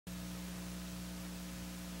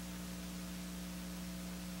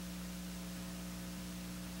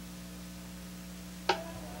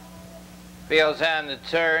Feels on the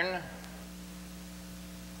turn.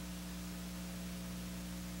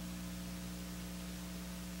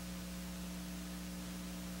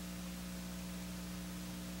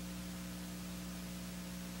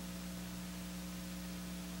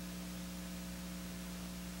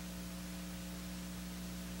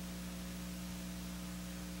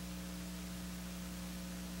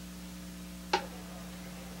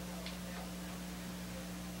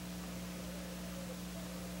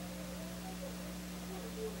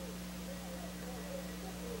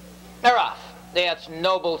 They're off. That's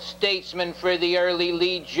Noble Statesman for the early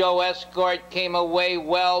lead. Joe Escort came away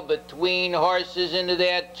well between horses into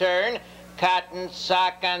that turn. Cotton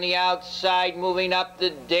Sock on the outside, moving up the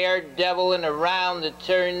Daredevil, and around the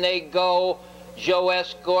turn they go. Joe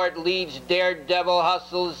Escort leads, Daredevil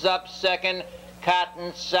hustles up second.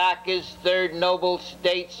 Cotton Sock is third, Noble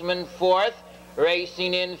Statesman fourth.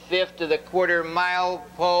 Racing in fifth to the quarter-mile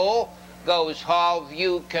pole goes Hall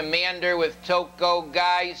View Commander with Toko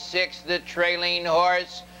Guy, sixth the trailing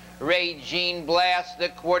horse. Raging Blast, the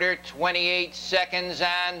quarter, 28 seconds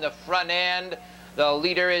on the front end. The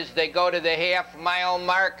leader as they go to the half-mile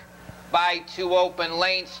mark by 2 open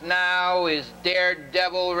lengths now is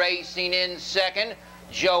Daredevil racing in second.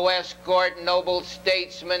 Joe Escort, Noble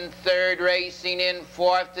Statesman third, racing in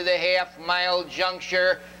fourth to the half-mile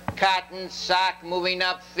juncture. Cotton Sock moving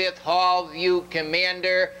up fifth, Hall View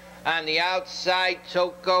Commander. On the outside,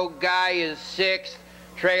 Toko Guy is sixth.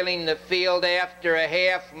 Trailing the field after a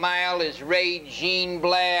half-mile is Raging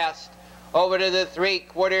Blast. Over to the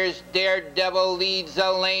 3/4, Daredevil leads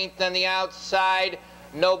a length on the outside.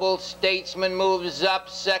 Noble Statesman moves up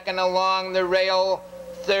second along the rail.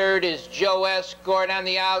 Third is Joe Escort on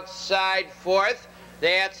the outside. Fourth,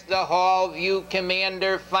 that's the Hall View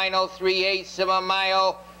Commander. Final 3/8 of a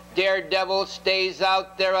mile. Daredevil stays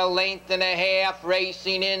out there a length and a half,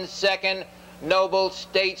 racing in second. Noble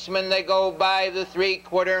Statesman, they go by the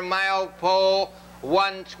 3/4 mile pole.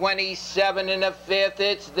 1:27 in the fifth.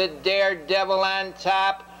 It's the Daredevil on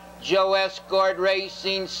top. Joe Escort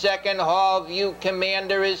racing second. Hall View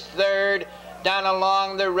Commander is third. Down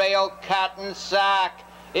along the rail, Cotton Sock.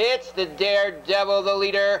 It's the Daredevil, the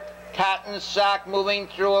leader. Cotton Sock moving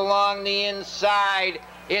through along the inside.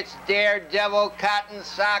 It's Daredevil, Cotton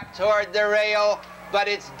Sock toward the rail, but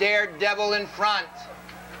it's Daredevil in front.